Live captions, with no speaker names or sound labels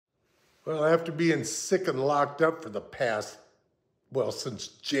Well, after being sick and locked up for the past, well, since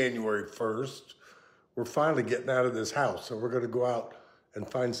January 1st, we're finally getting out of this house. So we're going to go out and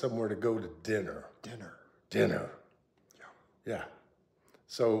find somewhere to go to dinner. Dinner. Yeah.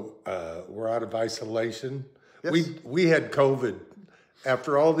 So we're out of isolation. Yes. We had COVID.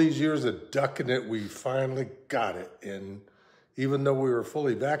 After all these years of ducking it, we finally got it. And even though we were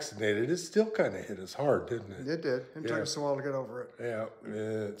fully vaccinated, it still kind of hit us hard, didn't it? It did. It took us a while to get over it. Yeah,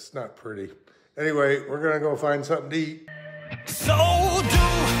 it's not pretty. Anyway, we're going to go find something to eat. So do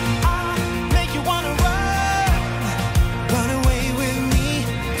I make you wanna run away with me?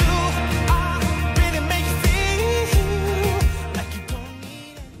 Do I really make you feel like you don't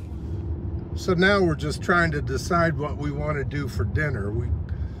need it? So now we're just trying to decide what we want to do for dinner. We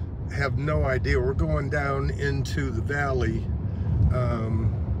have no idea. We're going down into the valley,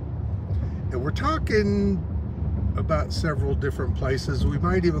 and we're talking about several different places. We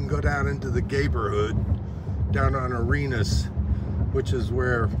might even go down into the neighborhood down on Arenas, which is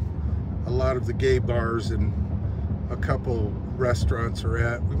where a lot of the gay bars and a couple restaurants are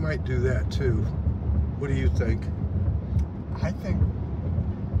at. We might do that too. What do you think? I think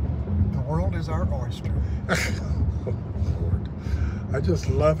the world is our oyster. Oh, Lord. I just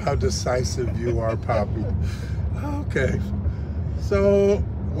love how decisive you are, Poppy. Okay. So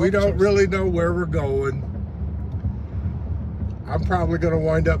we don't really know where we're going. I'm probably going to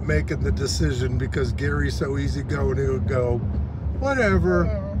wind up making the decision because Gary's so easygoing. He'll go, whatever.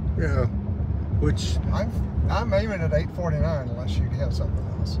 Yeah. Which, I'm aiming at $8.49 unless you have something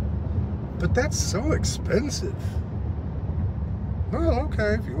else. but that's so expensive. Well,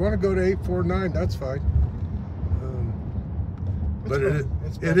 okay. If you want to go to $8.49, that's fine. But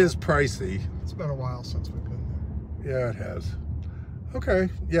it is pricey. It's been a while since we've been there. Yeah, it has. Okay.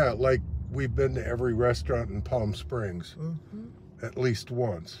 Yeah, like we've been to every restaurant in Palm Springs. At least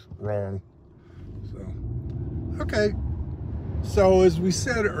once. Wrong. So, okay. So as we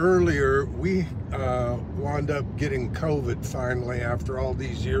said earlier, we wound up getting COVID finally after all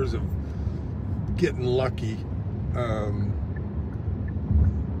these years of getting lucky.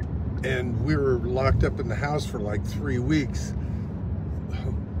 And we were locked up in the house for like 3 weeks.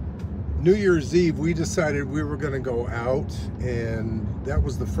 New Year's Eve, we decided we were going to go out, and that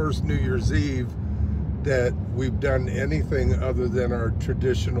was the first New Year's Eve that we've done anything other than our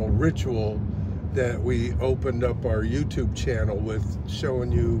traditional ritual that we opened up our YouTube channel with,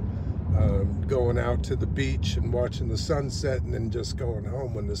 showing you going out to the beach and watching the sunset and then just going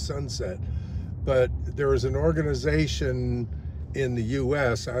home when the sun set. But there is an organization in the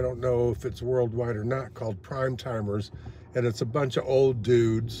US, I don't know if it's worldwide or not, called Prime Timers, and it's a bunch of old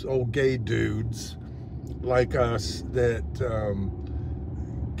dudes, old gay dudes like us that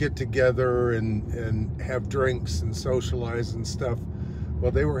get together and have drinks and socialize and stuff.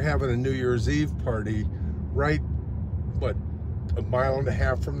 Well, they were having a New Year's Eve party right, what, a mile and a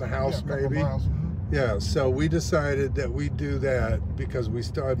half from the house, Yeah, a couple maybe? miles. Yeah, so we decided that we'd do that because we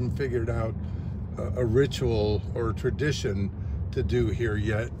still hadn't figured out a ritual or a tradition to do here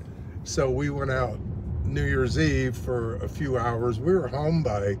yet. So we went out New Year's Eve for a few hours. We were home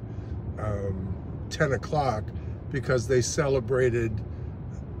by 10 o'clock because they celebrated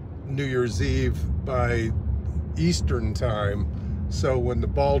New Year's Eve by Eastern time. So when the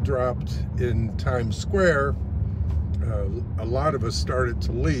ball dropped in Times Square, a lot of us started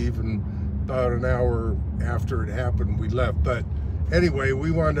to leave, and about an hour after it happened, we left. But anyway,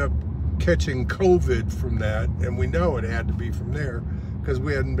 we wound up catching COVID from that, and we know it had to be from there because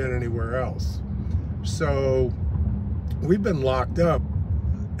we hadn't been anywhere else. So we've been locked up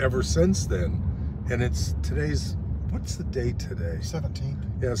ever since then, and what's the date today? 17th.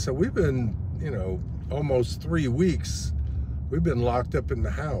 Yeah, so we've been, almost 3 weeks. We've been locked up in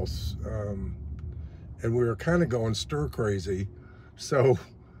the house, and we were kind of going stir crazy. So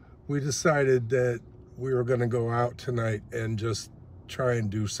we decided that we were going to go out tonight and just try and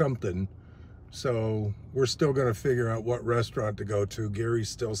do something. So we're still going to figure out what restaurant to go to. Gary's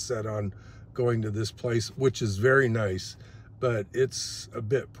still set on going to this place, which is very nice, but it's a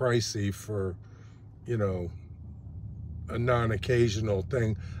bit pricey for, a non-occasional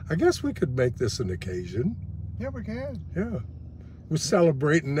thing. I guess we could make this an occasion. Yeah, we can. Yeah. We're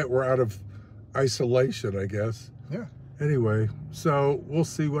celebrating that we're out of isolation, I guess. Yeah. Anyway, so we'll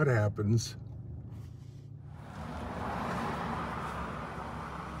see what happens.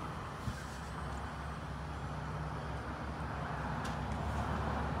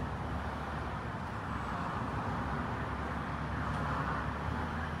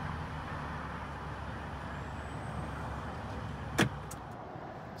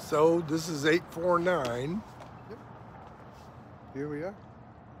 So this is 849. Here we are.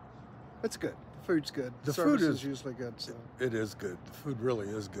 It's good. The food's good. The Service food is- usually good. So It is good. The food really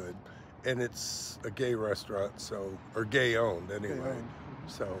is good. And it's a gay restaurant, so, or gay owned anyway. owned.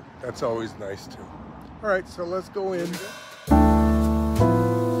 So that's always nice too. All right, so let's go in.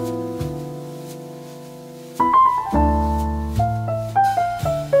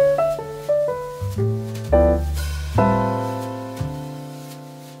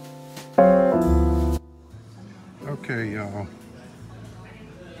 Okay, y'all.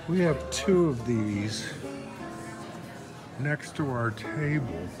 We have 2 of these next to our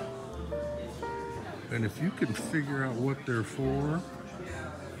table. And if you can figure out what they're for,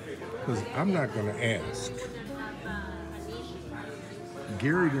 because I'm not going to ask.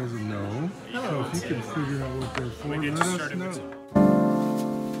 Gary doesn't know. So if you can figure out what they're for, let us know.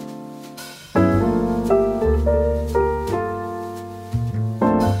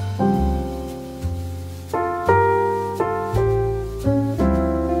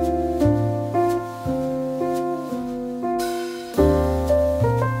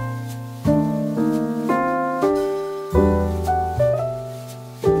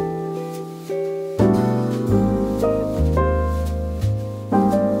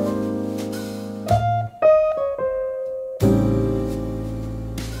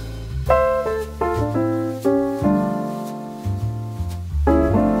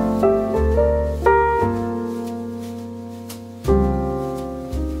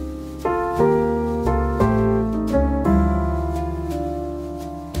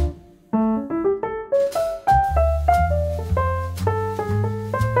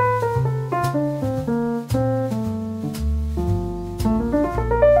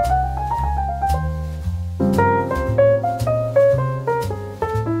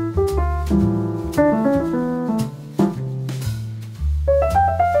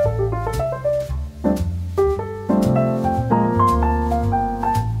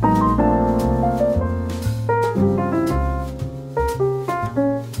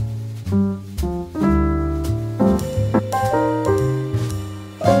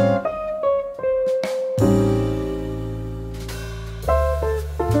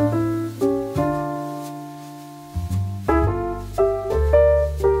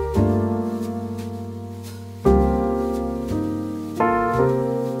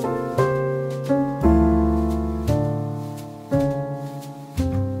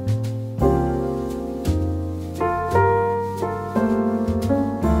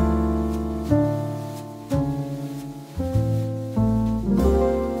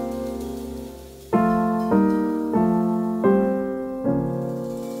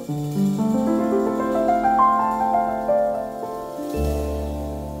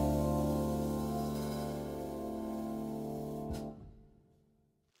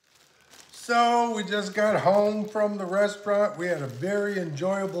 So we just got home from the restaurant. We had a very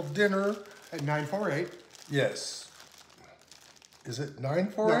enjoyable dinner. at 948. Yes. Is it No,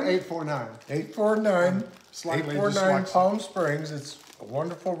 948? 849. 849. Slightly 849 dyslexic. Palm Springs. It's a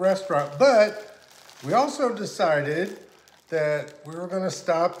wonderful restaurant. But we also decided that we were going to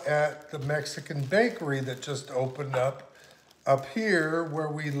stop at the Mexican bakery that just opened up here where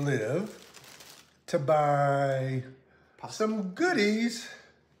we live to buy some goodies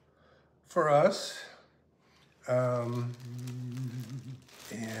for us. And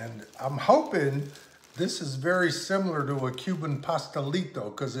I'm hoping this is very similar to a Cuban pastelito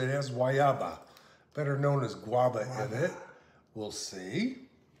because it has guayaba, better known as guava in it. We'll see.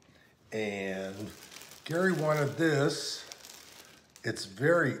 And Gary wanted this. It's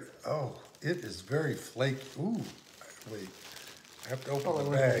very, it is very flaky. Ooh, wait. I have to open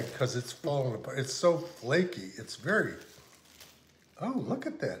the bag because it's falling apart. It's so flaky. It's very, look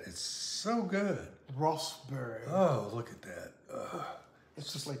at that. It's so good. Raspberry. Oh, look at that.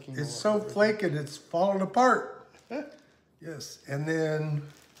 It's just like It's so flaky, it's falling apart. Yes, and then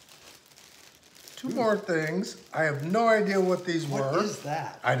two more things. I have no idea what these were. What is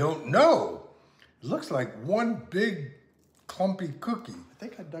that? I don't know. It looks like one big clumpy cookie. I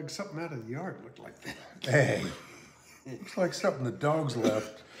think I dug something out of the yard. Looked like that. Hey, looks like something the dogs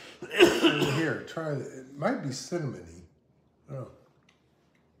left. Here, try it. It might be cinnamony. Oh.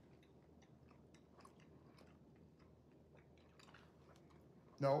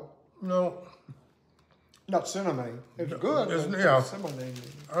 No, No, not cinnamon. It's good. It's- but yeah. cinnamon.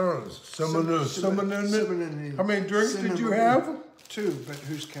 I don't know. Cinnamon. Cinnamon. How many drinks did you Cinnamon. have? 2, but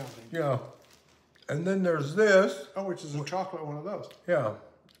who's counting? Yeah. And then there's this. Oh, which is a chocolate one of those. Yeah.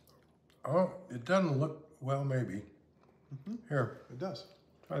 Oh, it doesn't look, well, maybe. Here, It does.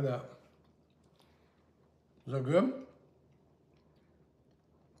 try that. Is that good?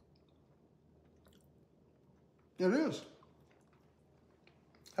 It is.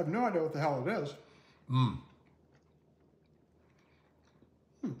 I have no idea what the hell it is.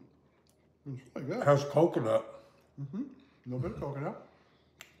 It's really good. It has coconut. A little bit of coconut.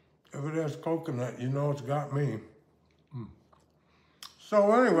 If it has coconut, you know it's got me.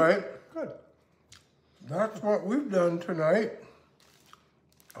 So anyway, Good. that's what we've done tonight.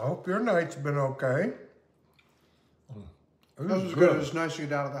 I hope your night's been okay. It This was good. It was nice to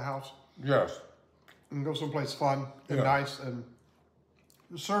get out of the house Yes. and go someplace fun and Yeah. nice. And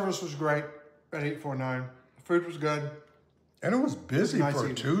the service was great at 849. The food was good. And it was busy Nice for a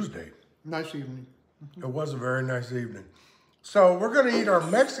evening. Tuesday. Nice evening. It was a very nice evening. So we're going to eat our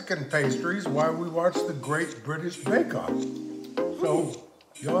Mexican pastries while we watch the Great British Bake Off. So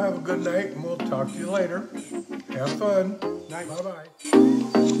y'all have a good night, and we'll talk to you later. Have fun. Night.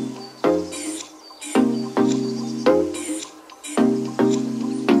 Bye-bye.